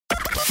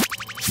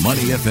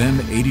Money FM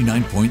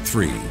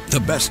 89.3, the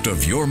best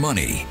of your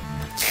money.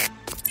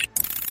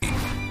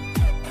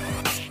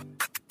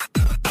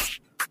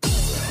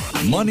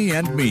 Money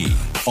and Me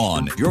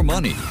on Your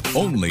Money,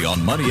 only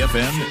on Money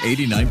FM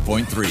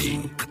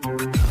 89.3.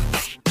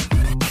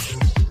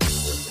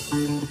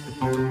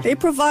 They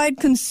provide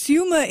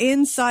consumer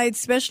insights,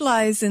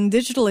 specialize in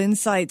digital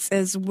insights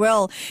as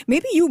well.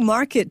 Maybe you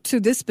market to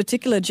this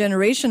particular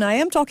generation. I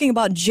am talking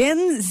about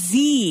Gen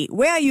Z.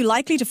 Where are you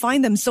likely to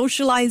find them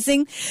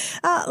socializing?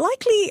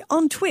 Likely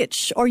on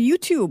Twitch or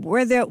YouTube,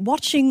 where they're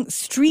watching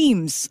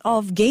streams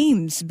of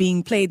games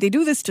being played. They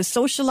do this to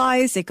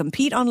socialize. They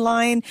compete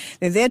online.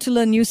 They're there to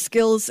learn new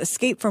skills,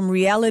 escape from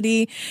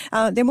reality.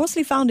 They're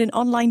mostly found in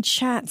online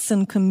chats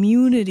and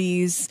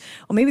communities,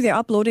 or maybe they're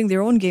uploading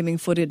their own gaming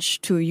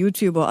footage to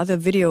YouTube or other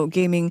video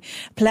gaming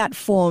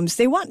platforms.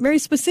 They want very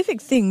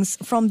specific things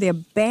from their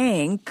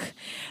bank.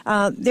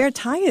 They're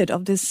tired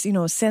of this,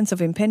 sense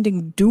of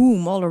impending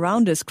doom all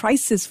around us.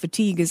 Crisis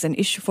fatigue is an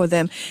issue for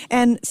them.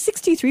 And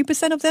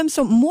 63% of them,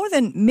 so more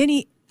than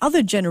many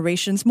other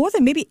generations, more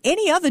than maybe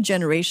any other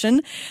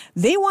generation,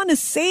 they want to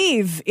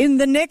save in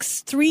the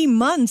next 3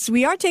 months.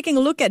 We are taking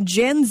a look at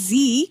Gen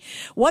Z,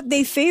 what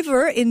they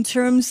favor in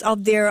terms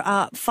of their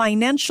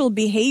financial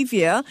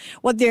behavior,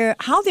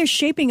 how they're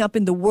shaping up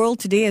in the world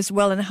today as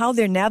well, and how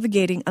they're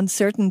navigating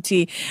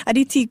uncertainty.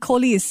 Aditi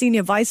Kohli is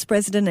Senior Vice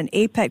President and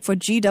APAC for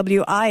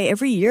GWI.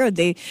 Every year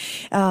they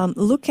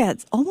look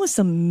at almost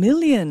 1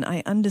 million,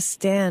 I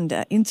understand,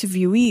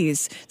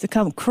 interviewees to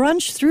come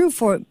crunch through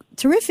for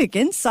terrific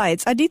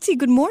insights. Aditi,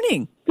 good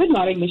morning. Good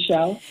morning,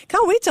 Michelle.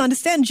 Can't wait to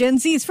understand Gen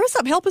Zs. First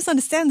up, help us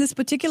understand this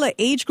particular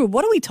age group.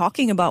 What are we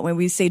talking about when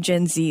we say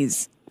Gen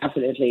Zs?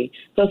 Absolutely.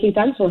 Firstly,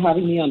 thanks for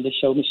having me on the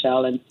show,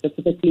 Michelle, and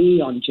specifically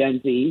on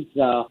Gen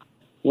Zs.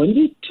 When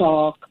we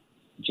talk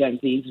Gen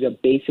Zs, we're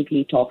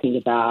basically talking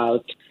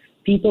about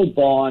people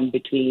born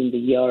between the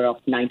year of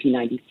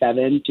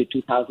 1997 to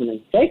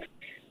 2006.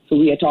 So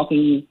we are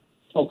talking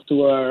folks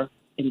who are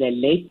in their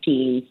late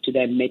teens to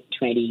their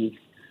mid-20s.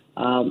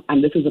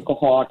 And this is a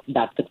cohort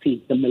that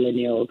succeeds the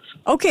millennials.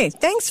 Okay,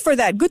 thanks for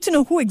that. Good to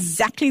know who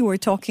exactly we're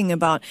talking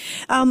about.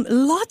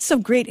 Lots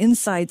of great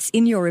insights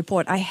in your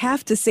report. I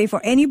have to say,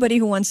 for anybody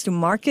who wants to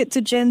market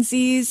to Gen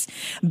Zs,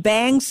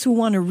 banks who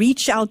want to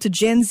reach out to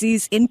Gen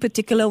Zs in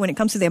particular when it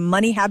comes to their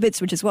money habits,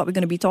 which is what we're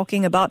going to be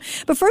talking about.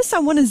 But first, I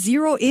want to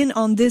zero in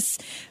on this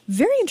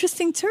very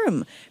interesting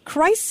term,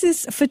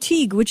 crisis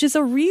fatigue, which is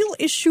a real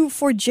issue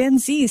for Gen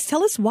Zs.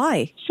 Tell us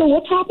why. So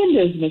what's happened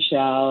is,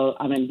 Michelle,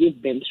 we've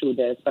been through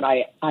this, but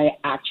I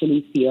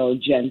actually feel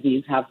Gen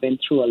Zs have been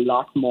through a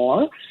lot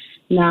more.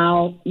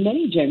 Now,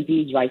 many Gen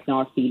Zs right now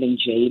are feeling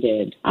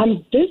jaded.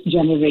 And this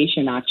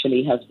generation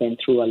actually has been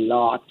through a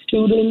lot.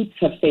 Students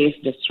have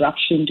faced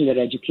disruption to their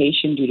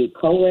education due to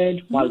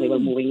COVID while they were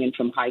moving in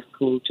from high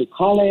school to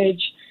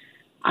college.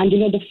 And,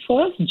 the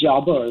first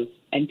jobbers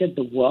entered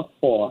the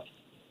workforce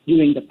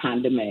during the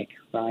pandemic,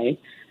 right?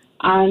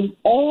 And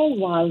all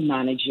while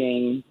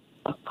managing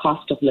a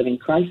cost of living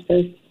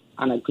crisis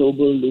and a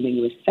global looming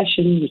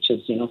recession, which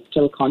is,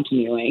 still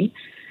continuing.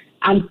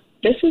 And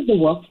this is the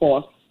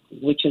workforce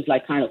which is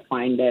kind of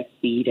find their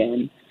feet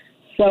in.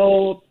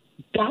 So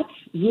that's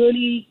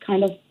really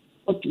kind of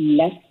put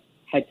less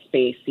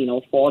headspace,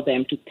 for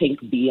them to think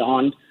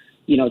beyond,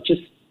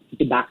 just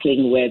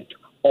debacling with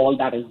all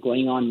that is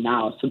going on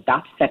now. So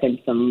that's setting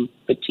some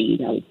fatigue,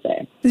 I would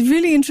say. It's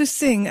really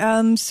interesting.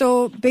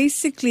 So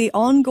basically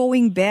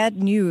ongoing bad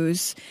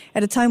news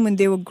at a time when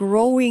they were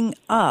growing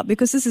up,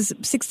 because this is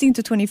 16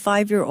 to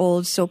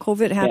 25-year-olds. So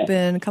COVID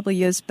happened a couple of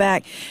years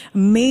back.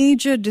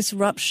 Major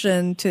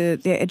disruption to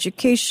their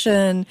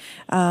education,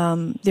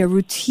 their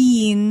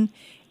routine,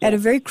 at a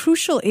very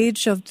crucial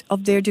age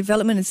of their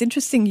development. It's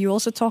interesting. You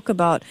also talk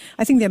about,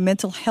 I think, their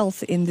mental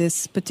health in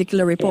this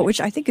particular report,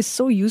 which I think is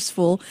so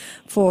useful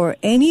for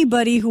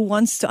anybody who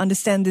wants to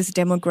understand this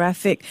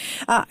demographic.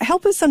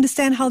 Help us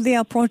understand how they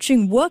are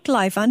approaching work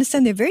life. I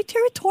understand they're very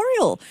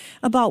territorial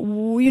about,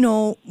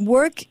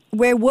 work,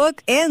 where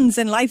work ends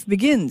and life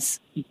begins.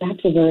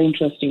 That's a very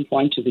interesting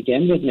point to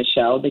begin with,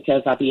 Michelle,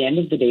 because at the end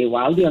of the day,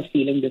 while they are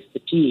feeling this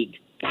fatigue,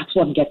 that's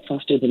what gets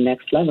us to the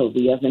next level.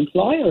 We as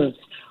employers,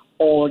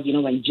 or,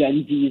 when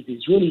Gen Zs,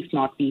 these really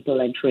smart people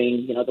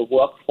entering, the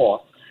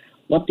workforce,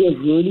 what they're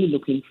really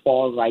looking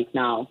for right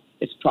now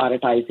is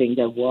prioritizing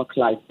their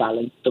work-life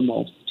balance the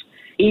most.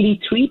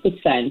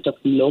 83% of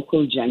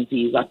local Gen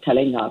Zs are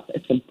telling us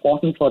it's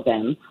important for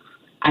them,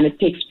 and it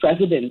takes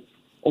precedence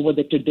over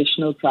the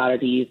traditional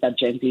priorities that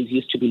Gen Zs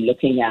used to be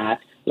looking at,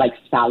 like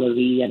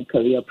salary and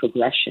career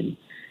progression.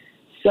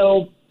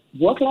 So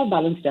work-life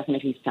balance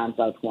definitely stands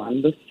out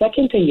one. The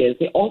second thing is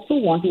they also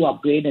want to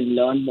upgrade and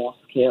learn more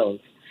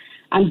skills.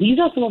 And these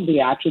are some of the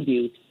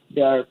attributes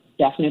they're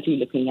definitely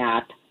looking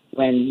at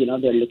when,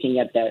 they're looking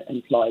at their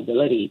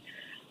employability.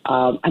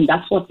 And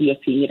that's what we are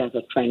seeing it as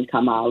a trend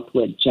come out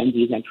with Gen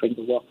Zs entering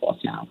the workforce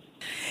now.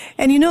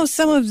 And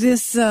some of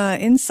this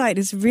insight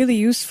is really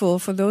useful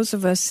for those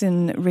of us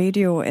in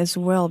radio as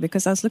well,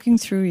 because I was looking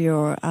through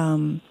your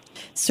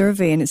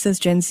survey, and it says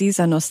Gen Zs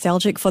are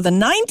nostalgic for the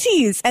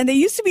 90s. And there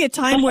used to be a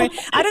time where,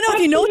 I don't know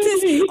if you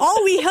noticed,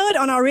 all we heard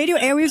on our radio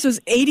airwaves was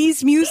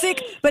 80s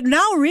music. But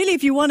now, really,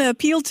 if you want to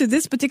appeal to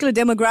this particular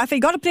demographic,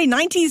 you got to play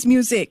 90s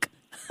music.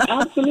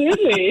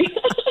 Absolutely.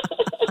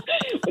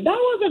 That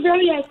was a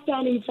very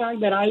outstanding fact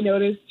that I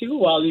noticed too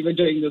while we were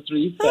doing this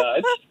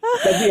research.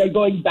 That we are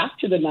going back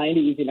to the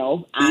 90s,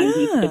 and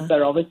these kids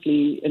are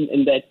obviously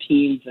in their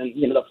teens, and,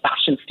 the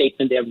fashion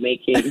statement they're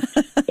making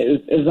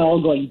is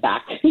all going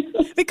back.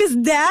 Because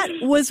that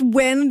was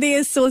when they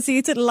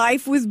associated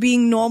life with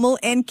being normal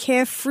and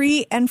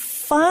carefree and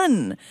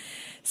fun.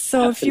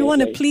 So If you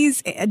want to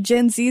please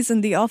Gen Zs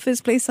in the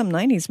office, play some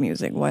 90s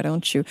music. Why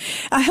don't you?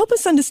 Help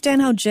us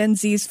understand how Gen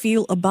Zs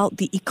feel about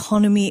the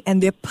economy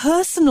and their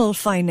personal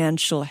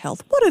financial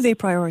health. What are they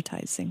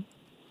prioritizing?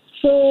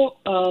 So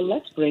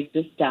let's break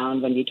this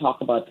down when we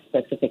talk about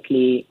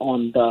specifically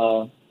on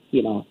the,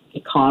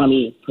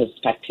 economy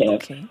perspective.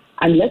 Okay.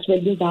 And let's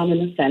break this down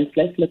in a sense.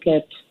 Let's look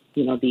at,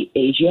 the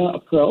Asia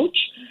approach.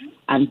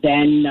 And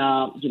then,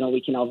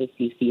 we can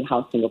obviously see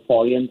how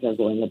Singaporeans are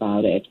going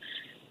about it.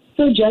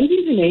 So Gen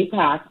Zs in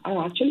APAC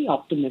are actually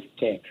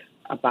optimistic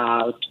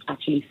about,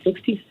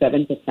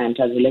 67%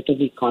 are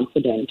relatively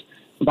confident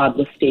about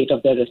the state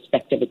of their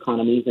respective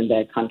economies in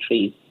their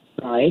countries,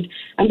 right?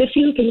 And they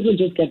feel things will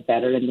just get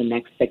better in the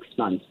next 6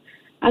 months.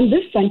 And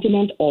this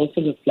sentiment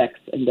also reflects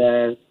in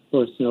their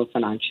personal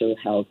financial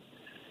health.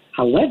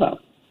 However,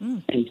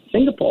 in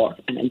Singapore,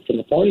 and in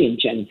Singaporean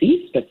Gen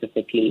Z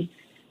specifically,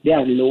 they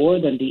are lower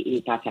than the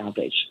APAC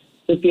average.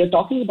 So if we are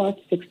talking about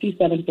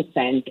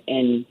 67%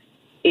 in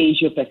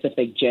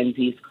Asia-Pacific Gen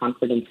Z's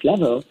confidence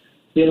level,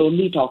 we're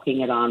only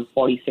talking around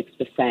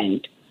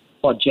 46%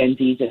 for Gen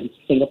Zs in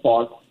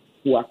Singapore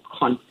who are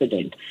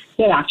confident.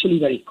 They're actually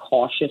very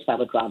cautious, I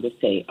would rather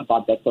say,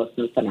 about their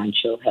personal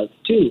financial health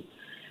too.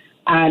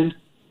 And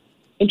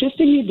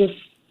interestingly, this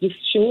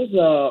shows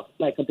a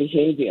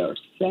behavior.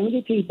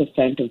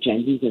 73% of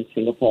Gen Zs in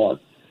Singapore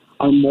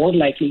are more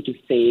likely to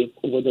save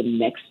over the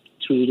next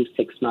 3 to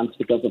 6 months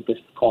because of this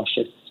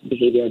cautious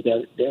behavior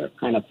they're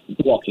kind of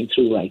walking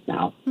through right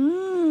now.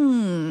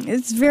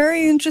 It's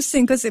very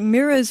interesting because it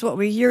mirrors what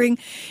we're hearing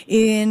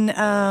in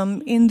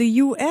the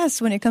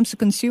U.S. when it comes to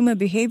consumer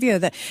behavior,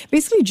 that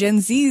basically Gen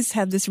Zs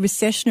have this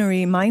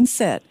recessionary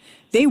mindset.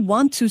 They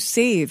want to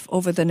save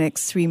over the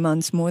next 3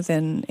 months more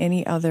than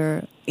any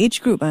other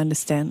age group, I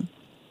understand.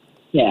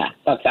 Yeah,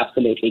 that's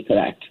absolutely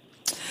correct.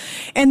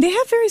 And they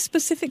have very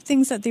specific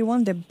things that they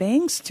want their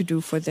banks to do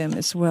for them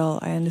as well,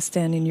 I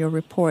understand in your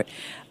report.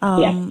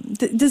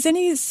 Does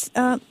any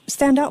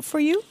stand out for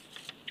you?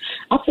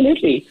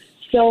 Absolutely.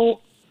 So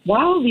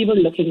while we were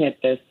looking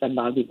at this and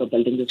while we were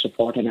building this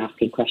report and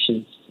asking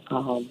questions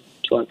to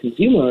our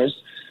consumers,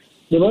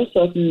 there were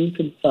certain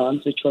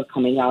concerns which were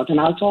coming out. And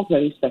I'll talk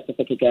very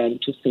specific again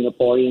to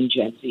Singaporean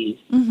Gen Zs.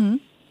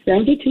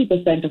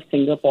 73% of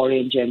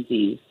Singaporean Gen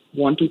Zs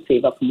want to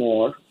save up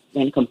more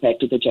when compared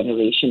to the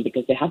generation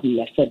because they have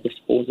lesser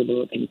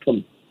disposable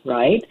income,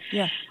 right?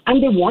 Yeah.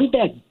 And they want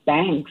their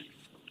banks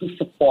to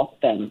support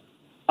them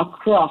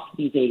across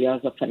these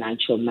areas of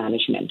financial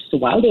management. So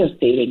while they're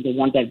saving, they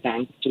want their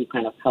banks to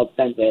kind of help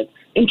them with.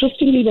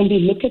 Interestingly, when we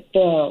look at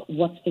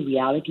what's the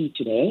reality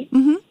today,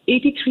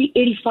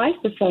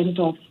 85%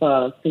 of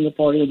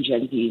Singaporean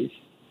Gen Zs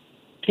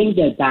think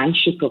their banks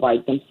should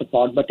provide them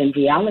support, but in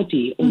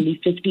reality, only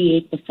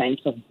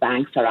 58% of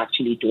banks are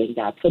actually doing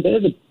that. So there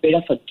is a bit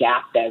of a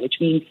gap there, which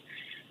means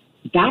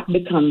that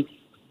becomes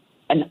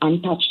an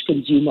untouched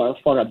consumer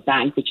for a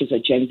bank, which is a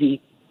Gen Z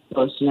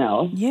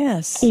personnel,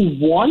 who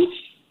wants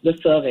the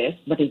service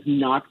but is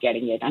not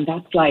getting it, and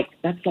that's like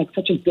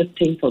such a good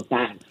thing for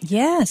banks.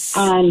 Yes,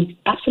 and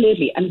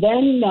absolutely. And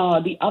then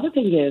the other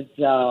thing is,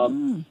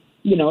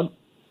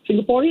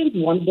 Singaporeans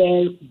want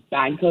their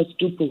bankers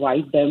to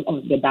provide them,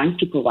 or their banks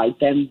to provide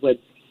them with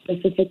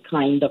specific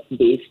kind of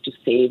ways to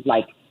save,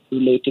 like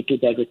related to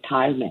their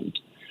retirement.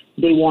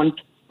 They want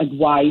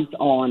advice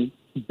on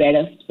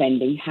better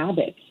spending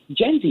habits.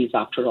 Gen Zs,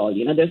 after all,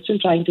 they're still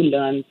trying to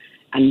learn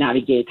and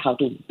navigate how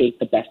to make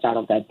the best out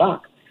of their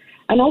buck,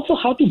 and also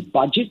how to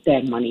budget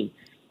their money.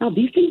 Now,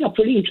 these things are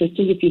pretty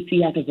interesting if you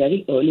see at a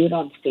very earlier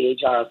on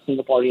stage our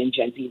Singaporean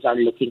Gen Zs are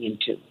looking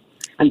into.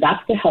 And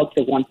that's the help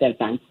they want their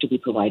banks to be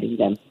providing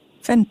them.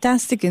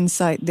 Fantastic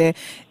insight there.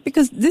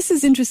 Because this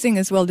is interesting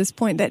as well, this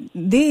point that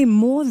they,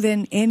 more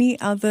than any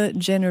other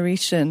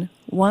generation,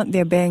 want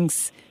their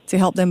banks to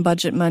help them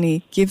budget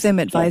money, give them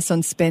advice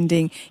on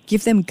spending,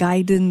 give them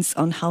guidance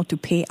on how to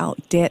pay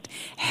out debt,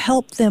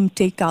 help them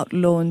take out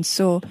loans.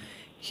 So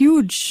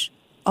huge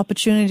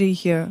opportunity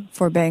here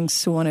for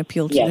banks who want to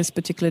appeal to this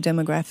particular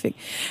demographic.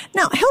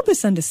 Now, help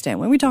us understand,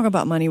 when we talk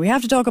about money, we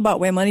have to talk about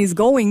where money is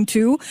going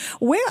to.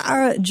 Where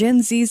are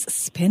Gen Zs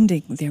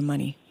spending their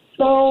money?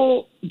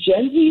 So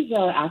Gen Zs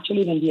are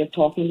actually, when we are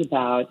talking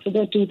about, so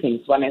there are two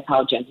things. One is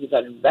how Gen Zs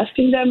are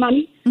investing their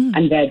money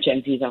and where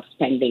Gen Zs are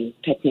spending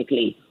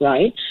technically,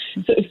 right?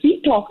 So if we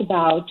talk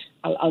about,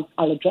 I'll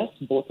address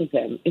both of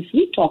them. If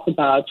we talk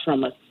about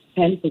from a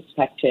spend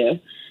perspective,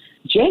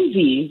 Gen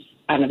Zs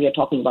and we are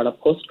talking about a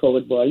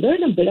post-COVID world, they're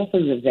in a bit of a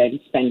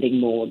revenge spending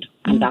mode,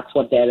 and that's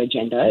what their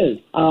agenda is.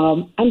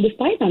 And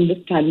despite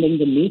understanding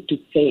the need to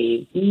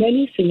save,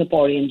 many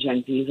Singaporean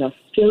Gen Zs are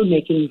still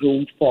making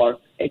room for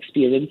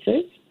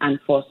experiences and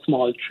for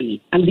small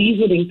treats. And these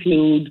would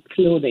include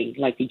clothing,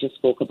 like we just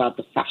spoke about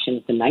the fashion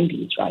of the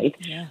 90s, right?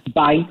 Yeah.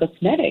 Buying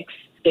cosmetics.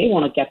 They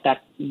want to get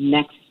that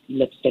next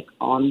lipstick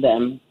on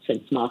them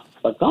since masks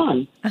are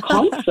gone.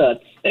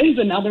 Concerts is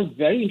another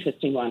very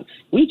interesting one.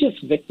 We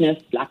just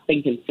witnessed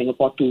Blackpink in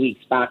Singapore 2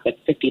 weeks back at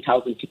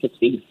 50,000 tickets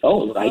being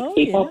sold, right? Oh,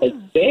 K-pop is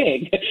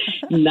big.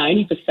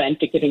 90%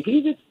 ticket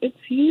increase. It's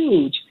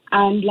huge.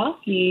 And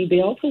lastly,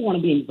 they also want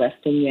to be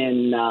investing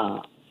in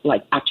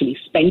actually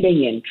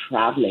spending in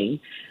traveling.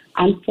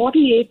 And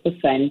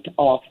 48%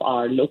 of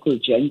our local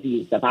Gen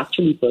Zs have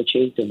actually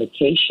purchased a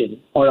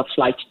vacation or a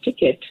flight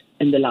ticket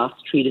in the last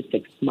 3 to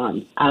 6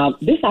 months.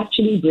 This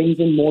actually brings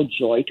in more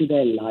joy to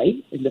their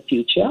lives in the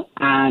future.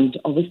 And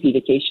obviously,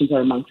 vacations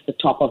are amongst the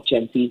top of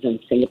Gen Zs in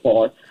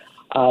Singapore,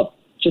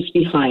 just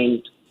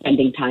behind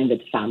spending time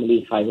with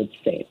family, if I would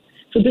say.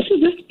 So this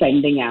is the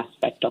spending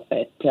aspect of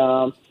it.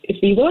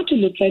 If we were to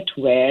look at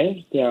where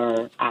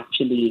they're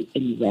actually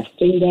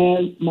investing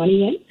their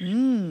money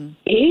in,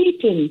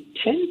 8 in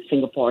 10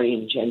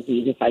 Singaporean Gen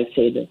Zs, if I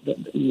say the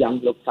young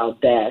looks out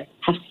there,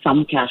 have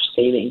some cash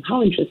saving.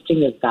 How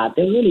interesting is that?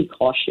 They're really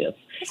cautious.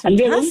 That's and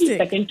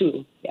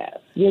fantastic.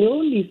 we're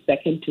only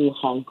second to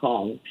Hong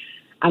Kong.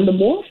 And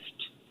the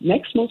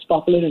next most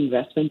popular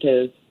investment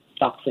is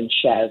stocks and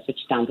shares,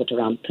 which stands at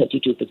around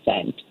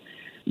 32%.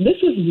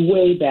 This is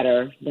way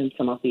better than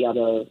some of the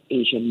other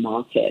Asian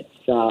markets.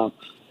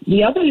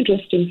 The other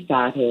interesting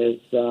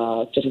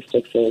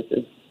statistics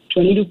is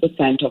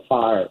 22% of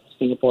our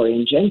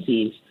Singaporean Gen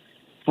Zs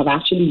have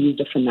actually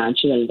used a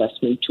financial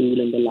investment tool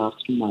in the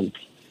last month.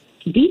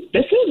 This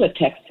is a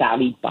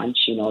tech-savvy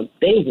bunch,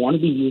 They want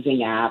to be using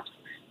apps.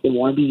 They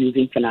want to be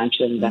using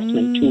financial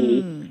investment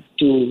tools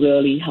to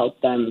really help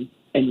them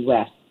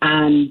invest.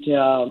 And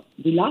the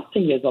last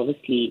thing is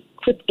obviously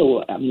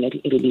crypto. I mean,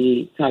 it'll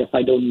be sad if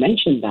I don't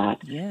mention that.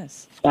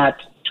 Yes.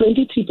 That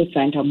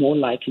 23% are more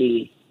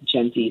likely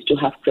Gen Zs to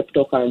have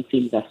cryptocurrency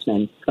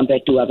investments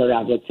compared to other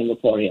average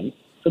Singaporeans.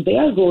 So they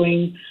are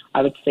going,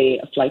 I would say,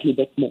 a slightly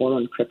bit more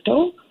on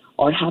crypto,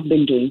 or have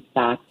been doing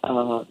that,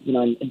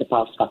 in the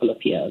past couple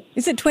of years.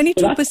 Is it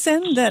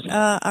 22%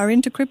 that are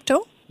into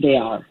crypto? They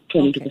are.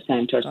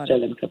 22% are Got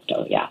still in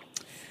crypto, yeah.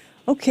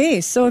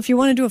 Okay, so if you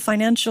want to do a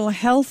financial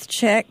health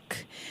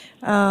check,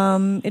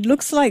 it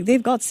looks like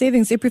they've got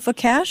savings. They prefer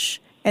cash,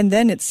 and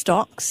then it's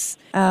stocks.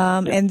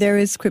 And there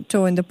is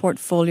crypto in the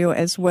portfolio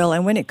as well.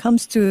 And when it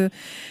comes to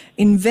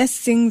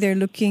investing, they're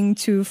looking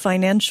to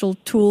financial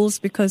tools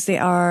because they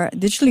are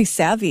digitally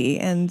savvy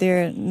and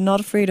they're not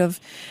afraid of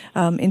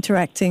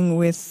interacting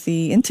with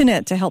the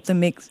internet to help them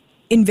make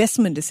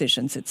investment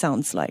decisions, it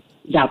sounds like.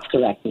 That's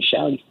correct,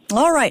 Michelle.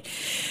 All right.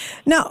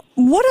 Now,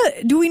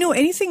 do we know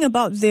anything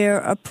about their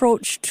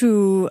approach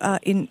to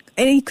in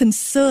any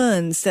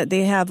concerns that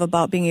they have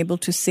about being able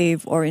to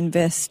save or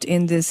invest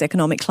in this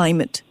economic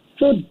climate?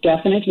 So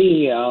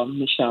definitely,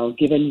 Michelle,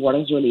 given what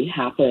has really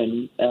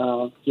happened,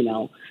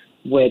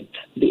 with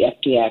the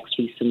FTX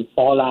recent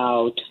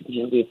fallout,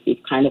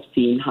 we've kind of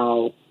seen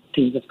how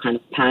things have kind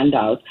of panned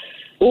out.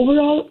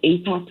 Overall,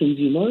 APAC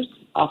consumers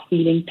are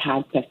feeling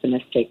tad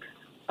pessimistic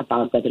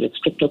about whether it's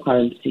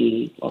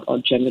cryptocurrency or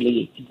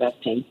generally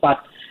investing.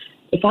 But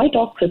if I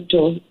talk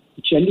crypto,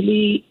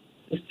 generally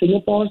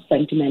Singapore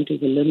sentiment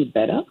is a little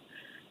better.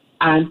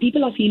 And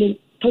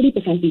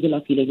 30% people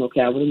are feeling,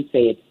 okay, I wouldn't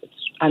say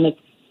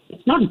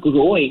it's not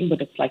growing,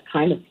 but it's like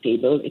kind of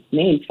stable. It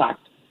may, in fact,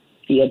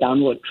 see a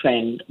downward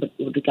trend, but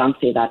we can't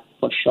say that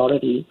for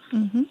surety.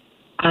 Mm-hmm.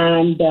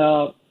 And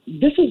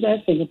this is where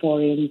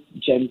Singaporean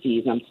Gen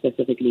Zs I'm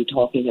specifically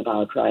talking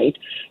about, right?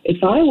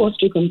 If I was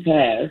to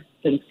compare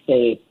since,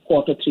 say,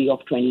 Q3 of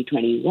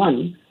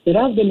 2021,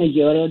 there has been a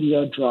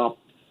year-on-year drop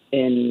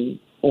in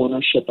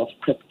ownership of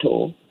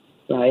crypto,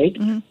 right?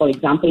 Mm-hmm. For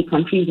example,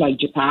 countries like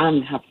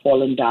Japan have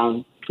fallen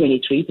down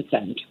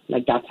 23%.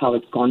 Like that's how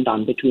it's gone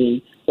down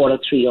between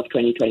Q3 of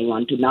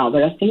 2021 to now,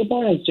 whereas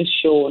Singapore has just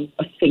shown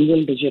a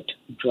single-digit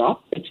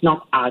drop. It's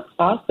not as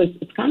fast, but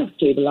it's kind of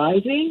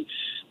stabilizing.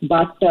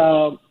 But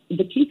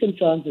the key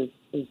concerns is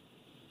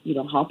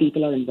how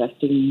people are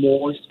investing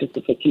more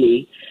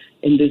specifically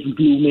in this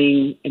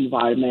glooming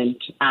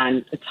environment,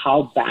 and it's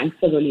how banks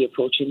are really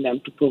approaching them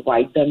to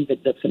provide them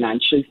with the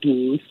financial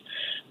tools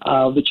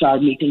which are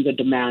meeting the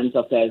demands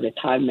of their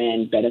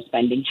retirement, better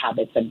spending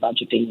habits, and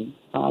better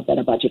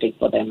budgeting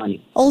for their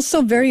money.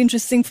 Also very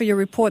interesting for your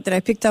report that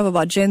I picked up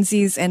about Gen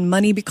Zs and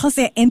money, because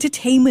they're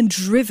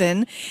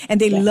entertainment-driven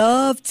and they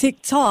love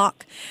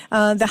TikTok.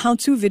 The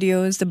how-to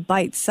videos, the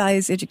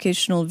bite-sized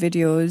educational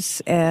videos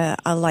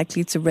are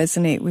likely to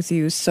resonate with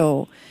you.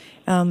 So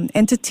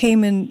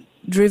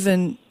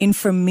entertainment-driven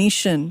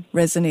information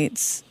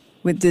resonates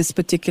with this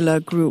particular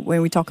group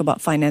when we talk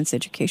about finance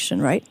education,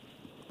 right?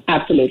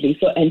 Absolutely.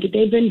 So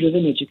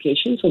entertainment-driven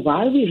education. So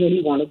why we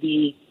really want to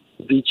be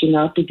reaching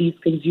out to these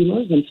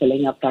consumers and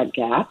filling up that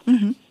gap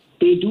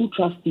they do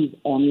trust these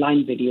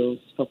online videos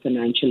for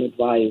financial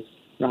advice,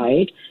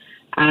 right?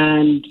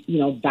 And,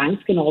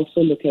 banks can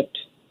also look at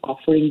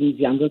offering these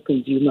younger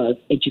consumers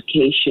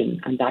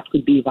education, and that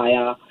could be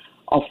via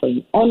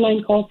offering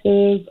online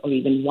courses or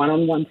even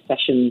one-on-one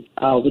sessions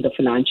with a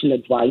financial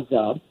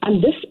advisor.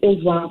 And this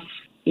is one of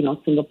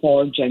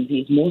Singapore Gen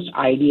Z's most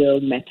ideal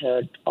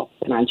method of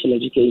financial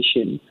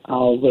education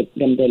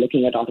when they're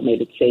looking at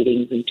automated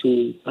savings and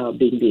two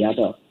being the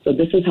other. So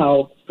this is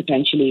how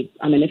potentially,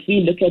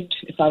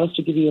 if I was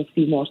to give you a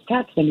few more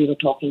stats when we were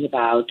talking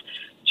about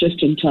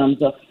just in terms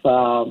of,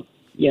 how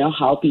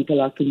people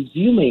are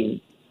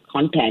consuming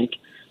content,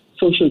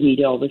 social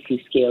media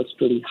obviously scales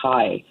pretty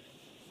high.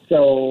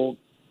 So,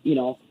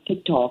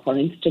 TikTok or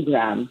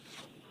Instagram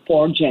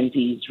for Gen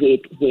Z's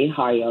rate way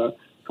higher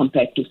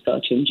compared to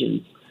search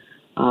engines.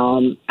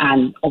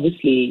 And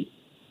obviously,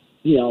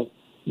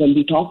 when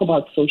we talk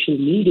about social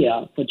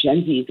media for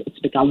Gen Z's, it's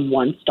become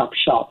one-stop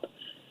shop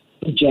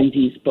for Gen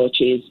Z's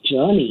purchase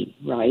journey,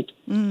 right?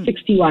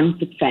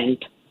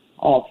 61%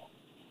 of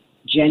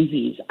Gen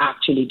Z's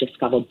actually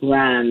discover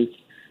brands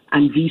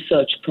and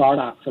research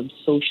products from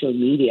social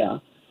media.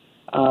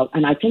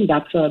 And I think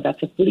that's a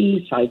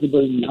pretty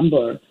sizable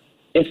number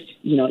if,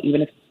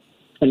 even if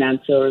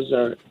financiers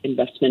or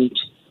investment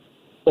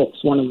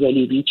folks want to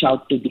really reach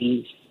out to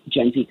these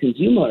Gen Z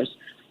consumers.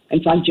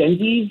 In fact, Gen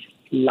Z's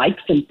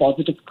likes and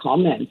positive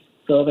comments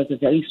serve as a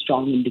very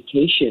strong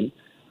indication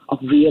of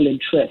real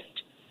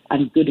interest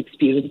and good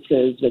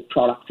experiences with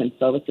products and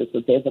services. So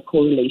there's a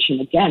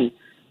correlation again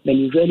when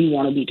you really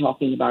want to be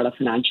talking about a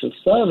financial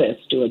service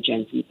to a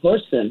Gen Z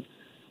person.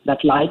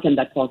 That like and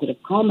that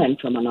positive comment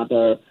from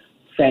another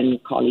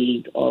friend,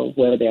 colleague, or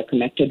whoever they're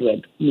connected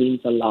with means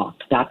a lot.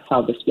 That's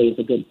how this plays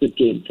a good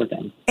game for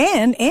them.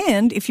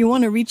 And if you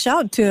want to reach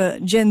out to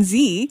Gen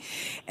Z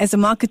as a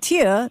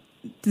marketeer,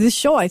 this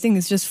show, I think,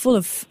 is just full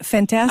of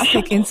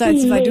fantastic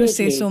insights, if I do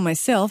say so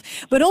myself.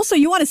 But also,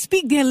 you want to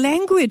speak their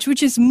language,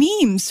 which is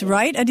memes,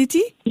 right,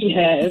 Aditi?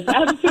 Yes,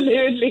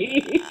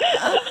 absolutely.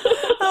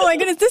 Oh, my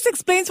goodness. This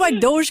explains why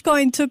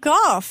Dogecoin took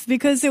off,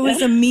 because it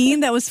was a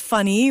meme that was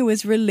funny, it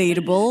was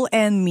relatable,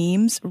 and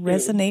memes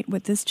resonate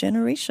with this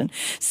generation.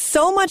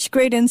 So much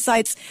great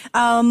insights.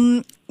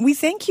 We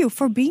thank you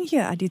for being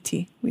here,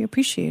 Aditi. We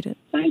appreciate it.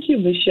 Thank you,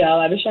 Michelle.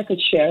 I wish I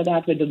could share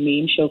that with the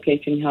meme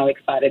showcasing how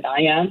excited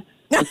I am.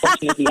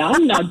 Unfortunately,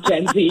 I'm not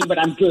Gen Z, but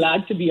I'm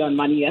glad to be on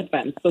Money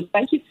FM. So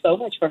thank you so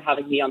much for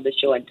having me on the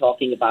show and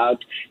talking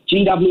about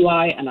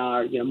GWI and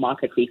our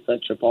market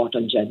research report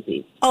on Gen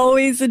Z.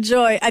 Always a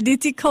joy.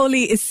 Aditi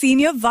Kohli is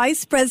Senior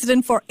Vice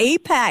President for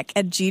APAC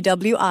at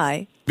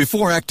GWI.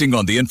 Before acting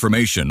on the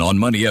information on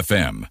Money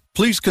FM,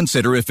 please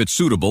consider if it's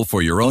suitable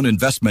for your own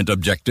investment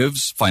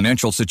objectives,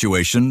 financial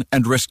situation,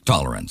 and risk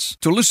tolerance.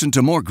 To listen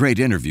to more great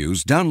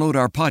interviews, download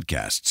our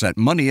podcasts at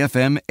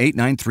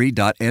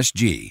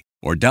moneyfm893.sg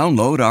or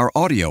download our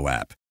audio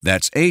app.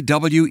 That's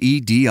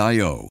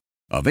AWEDIO.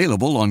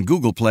 Available on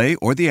Google Play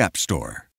or the App Store.